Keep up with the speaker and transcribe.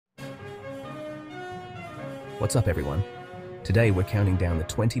What's up, everyone? Today we're counting down the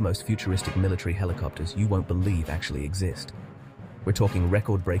 20 most futuristic military helicopters you won't believe actually exist. We're talking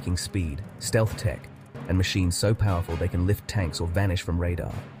record-breaking speed, stealth tech, and machines so powerful they can lift tanks or vanish from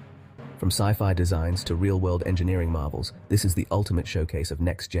radar. From sci-fi designs to real-world engineering marvels, this is the ultimate showcase of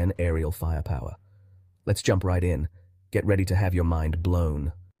next-gen aerial firepower. Let's jump right in. Get ready to have your mind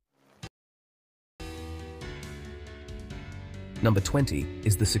blown. Number 20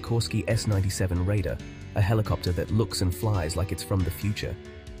 is the Sikorsky S97 Raider, a helicopter that looks and flies like it's from the future.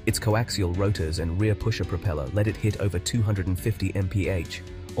 Its coaxial rotors and rear pusher propeller let it hit over 250 mph,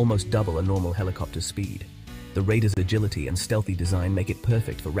 almost double a normal helicopter's speed. The Raider's agility and stealthy design make it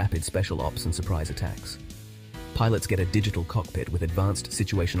perfect for rapid special ops and surprise attacks. Pilots get a digital cockpit with advanced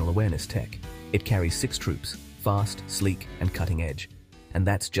situational awareness tech. It carries 6 troops, fast, sleek, and cutting edge. And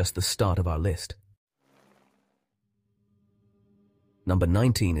that's just the start of our list. Number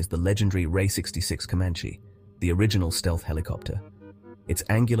 19 is the legendary Ray66 Comanche, the original stealth helicopter. Its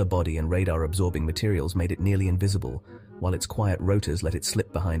angular body and radar-absorbing materials made it nearly invisible, while its quiet rotors let it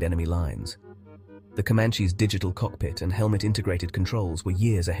slip behind enemy lines. The Comanche's digital cockpit and helmet-integrated controls were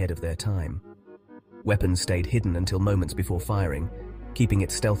years ahead of their time. Weapons stayed hidden until moments before firing, keeping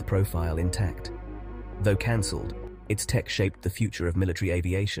its stealth profile intact. Though cancelled, its tech shaped the future of military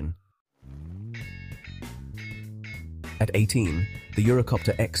aviation. At 18, the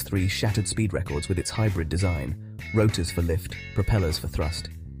Eurocopter X3 shattered speed records with its hybrid design, rotors for lift, propellers for thrust.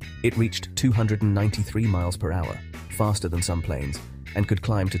 It reached 293 miles per hour, faster than some planes, and could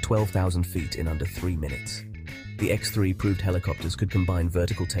climb to 12,000 feet in under 3 minutes. The X3 proved helicopters could combine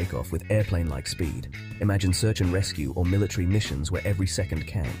vertical takeoff with airplane-like speed. Imagine search and rescue or military missions where every second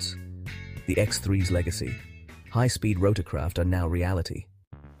counts. The X3's legacy. High-speed rotorcraft are now reality.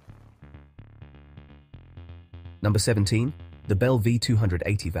 Number 17, the Bell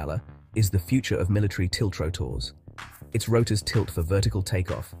V280 Valor is the future of military tilt rotors. Its rotors tilt for vertical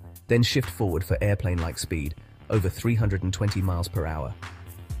takeoff, then shift forward for airplane-like speed, over 320 miles per hour.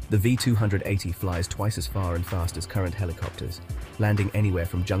 The V280 flies twice as far and fast as current helicopters, landing anywhere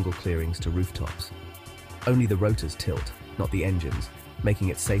from jungle clearings to rooftops. Only the rotors tilt, not the engines, making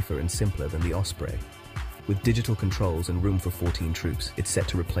it safer and simpler than the Osprey. With digital controls and room for 14 troops, it's set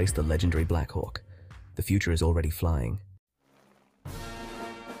to replace the legendary Black Hawk. The future is already flying.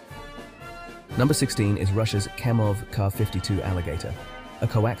 Number 16 is Russia's Camov K60Cassatka Alligator, a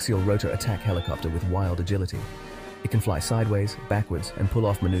coaxial rotor attack helicopter with wild agility. It can fly sideways, backwards, and pull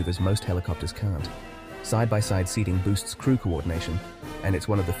off maneuvers most helicopters can't. Side-by-side seating boosts crew coordination, and it's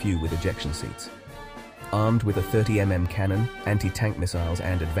one of the few with ejection seats. Armed with a 30mm cannon, anti-tank missiles,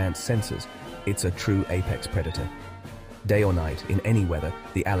 and advanced sensors, it's a true apex predator. Day or night, in any weather,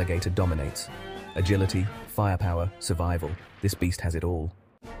 the Alligator dominates. Agility, firepower, survival, this beast has it all.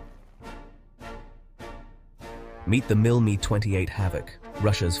 Meet the Mi28 Havoc,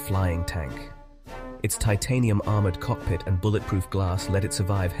 Russia's flying tank. Its titanium-armored cockpit and bulletproof glass let it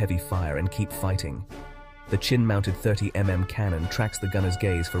survive heavy fire and keep fighting. The chin-mounted 30mm cannon tracks the gunner's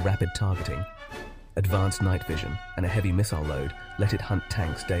gaze for rapid targeting. Advanced night vision and a heavy missile load let it hunt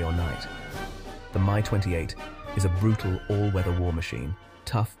tanks day or night. The Mi28 is a brutal, all-weather war machine,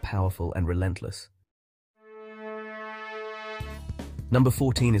 tough, powerful, and relentless. Number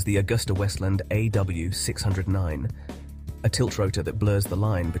 14 is the Augusta Westland AW149, a tilt rotor that blurs the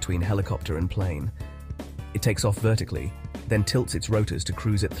line between helicopter and plane. It takes off vertically, then tilts its rotors to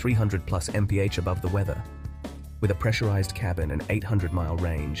cruise at 300 plus mph above the weather. With a pressurized cabin and 800-mile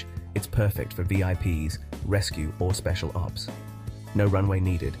range, it's perfect for VIPs, rescue, or special ops. No runway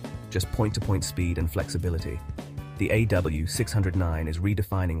needed, just point-to-point speed and flexibility. The AW149 is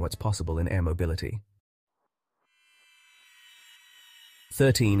redefining what's possible in air mobility.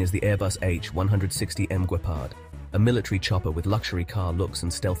 13 is the Airbus H160M Mupad, a military chopper with luxury car looks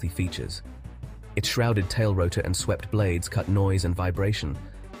and stealthy features. Its shrouded tail rotor and swept blades cut noise and vibration,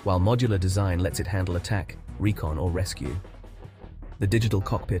 while modular design lets it handle attack, recon, or rescue. The digital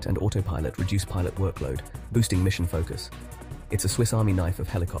cockpit and autopilot reduce pilot workload, boosting mission focus. It's a Swiss Army knife of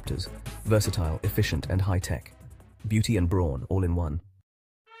helicopters, versatile, efficient, and high-tech. Beauty and brawn all in one.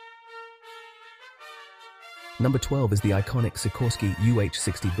 Number 12 is the iconic Sikorsky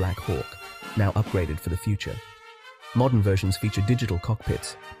UH-60 Black Hawk, now upgraded for the future. Modern versions feature digital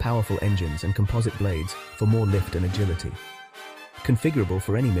cockpits, powerful engines, and composite blades for more lift and agility. Configurable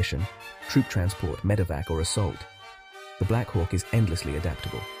for any mission, troop transport, medevac, or assault, the Black Hawk is endlessly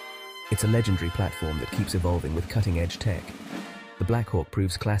adaptable. It's a legendary platform that keeps evolving with cutting-edge tech. The Black Hawk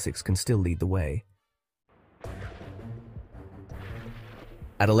proves classics can still lead the way.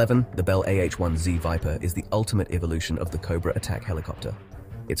 At 11, the Bell AH-1Z Viper is the ultimate evolution of the Cobra attack helicopter.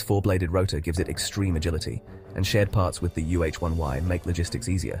 Its four-bladed rotor gives it extreme agility, and shared parts with the UH-1Y make logistics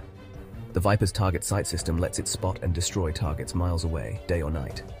easier. The Viper's target sight system lets it spot and destroy targets miles away, day or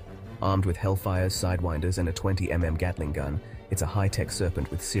night. Armed with Hellfires, Sidewinders, and a 20mm Gatling gun, it's a high-tech Serpent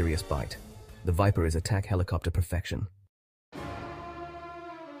with serious bite. The Viper is attack helicopter perfection.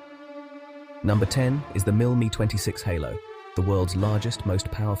 Number 10 is the Mi26 Halo, the world's largest, most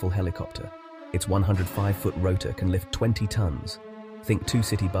powerful helicopter. Its 105-foot rotor can lift 20 tons. Think 2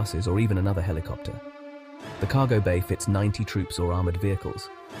 city buses or even another helicopter. The cargo bay fits 90 troops or armored vehicles,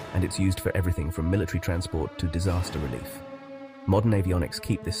 and it's used for everything from military transport to disaster relief. Modern avionics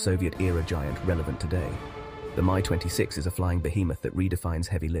keep this Soviet-era giant relevant today. The Mi-26 is a flying behemoth that redefines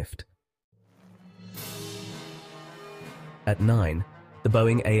heavy lift. At 9, the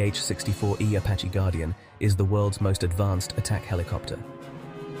Boeing AH-64E Apache Guardian is the world's most advanced attack helicopter.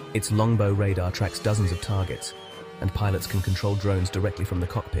 Its longbow radar tracks dozens of targets, and pilots can control drones directly from the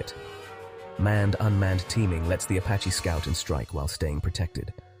cockpit. Manned-unmanned teaming lets the Apache scout and strike while staying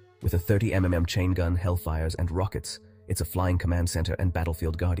protected. With a 30mm chain gun, Hellfires, and rockets, it's a flying command center and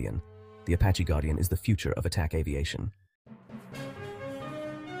battlefield guardian. The Apache Guardian is the future of attack aviation.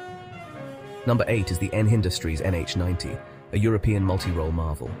 Number 8 is the N-Industries NH90, a European multi-role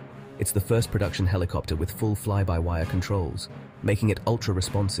marvel. It's the first production helicopter with full fly-by-wire controls, making it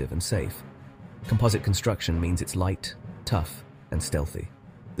ultra-responsive and safe. Composite construction means it's light, tough, and stealthy.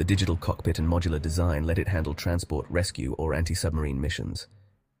 The digital cockpit and modular design let it handle transport, rescue, or anti-submarine missions.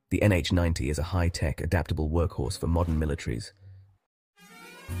 The NH90 is a high-tech, adaptable workhorse for modern militaries.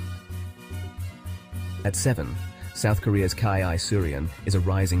 At 7, South Korea's KASURION is a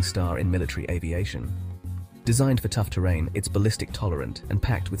rising star in military aviation. Designed for tough terrain, it's ballistic-tolerant and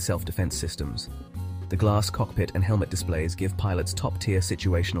packed with self-defense systems. The glass cockpit and helmet displays give pilots top-tier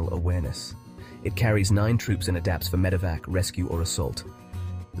situational awareness. It carries 9 troops and adapts for medevac, rescue, or assault.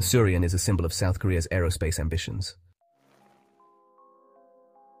 The Surion is a symbol of South Korea's aerospace ambitions.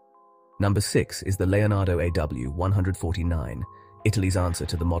 Number 6 is the Leonardo AW149, Italy's answer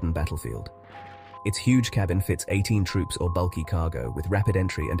to the modern battlefield. Its huge cabin fits 18 troops or bulky cargo with rapid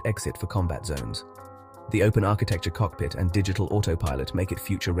entry and exit for combat zones. The open architecture cockpit and digital autopilot make it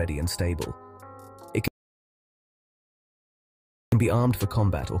future-ready and stable. It can be armed for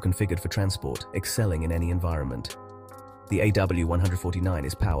combat or configured for transport, excelling in any environment. The AW149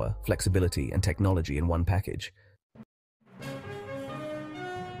 is power, flexibility, and technology in one package.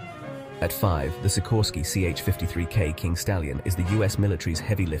 At 5, the Sikorsky CH-53K King Stallion is the US military's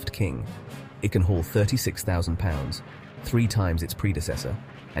heavy lift king. It can haul 36,000 pounds, 3 times its predecessor,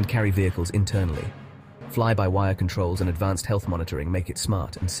 and carry vehicles internally. Fly-by-wire controls and advanced health monitoring make it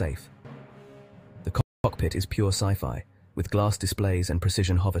smart and safe. The cockpit is pure sci-fi, with glass displays and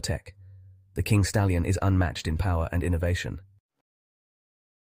precision hover tech. The King Stallion is unmatched in power and innovation.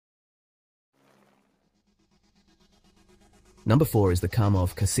 Number 4 is the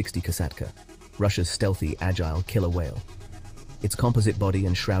Karmov K60Cassatka, Russia's stealthy, agile killer whale. Its composite body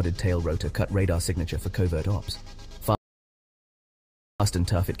and shrouded tail rotor cut radar signature for covert ops. Fast and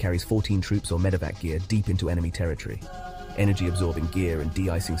tough, it carries 14 troops or medevac gear deep into enemy territory. Energy-absorbing gear and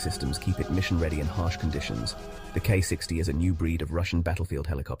de-icing systems keep it mission-ready in harsh conditions. The K60 is a new breed of Russian battlefield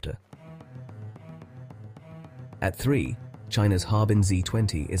helicopter. At 3, China's Harbin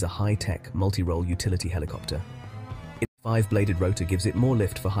Z20 is a high-tech, multi-role utility helicopter. Its 5-bladed rotor gives it more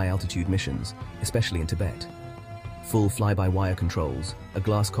lift for high-altitude missions, especially in Tibet. Full fly-by-wire controls, a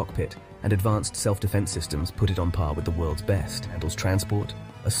glass cockpit, and advanced self-defense systems put it on par with the world's best. Handles transport,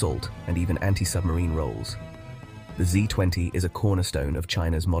 assault, and even anti-submarine roles. The Z20 is a cornerstone of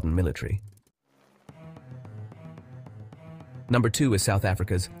China's modern military. Number 2 is South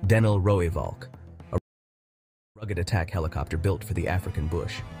Africa's Deel Roe, a rugged attack helicopter built for the African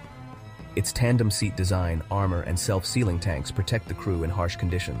bush. Its tandem seat design, armor, and self-sealing tanks protect the crew in harsh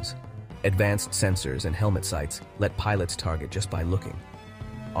conditions. Advanced sensors and helmet sights let pilots target just by looking.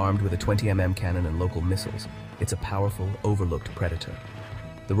 Armed with a 20mm cannon and local missiles, it's a powerful, overlooked predator.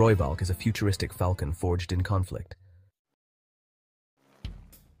 The Royvalk is a futuristic falcon forged in conflict.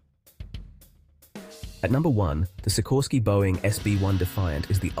 At number 1, the Sikorsky Boeing SB-1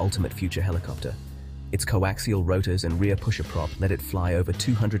 Defiant is the ultimate future helicopter. Its coaxial rotors and rear pusher prop let it fly over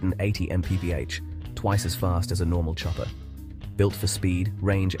 280 mph, twice as fast as a normal chopper. Built for speed,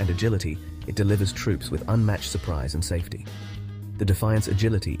 range, and agility, it delivers troops with unmatched surprise and safety. The Defiant's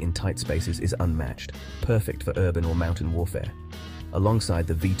agility in tight spaces is unmatched, perfect for urban or mountain warfare. Alongside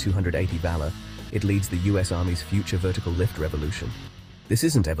the V-280 Valor, it leads the US Army's future vertical lift revolution. This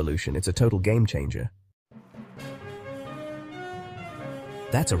isn't evolution, it's a total game changer.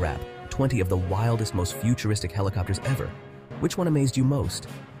 That's a wrap. 20 of the wildest, most futuristic helicopters ever. Which one amazed you most?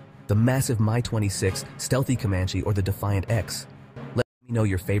 The massive Mi26 stealthy Comanche or the Defiant X? Let me know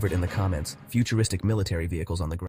your favorite in the comments. Futuristic military vehicles on the ground.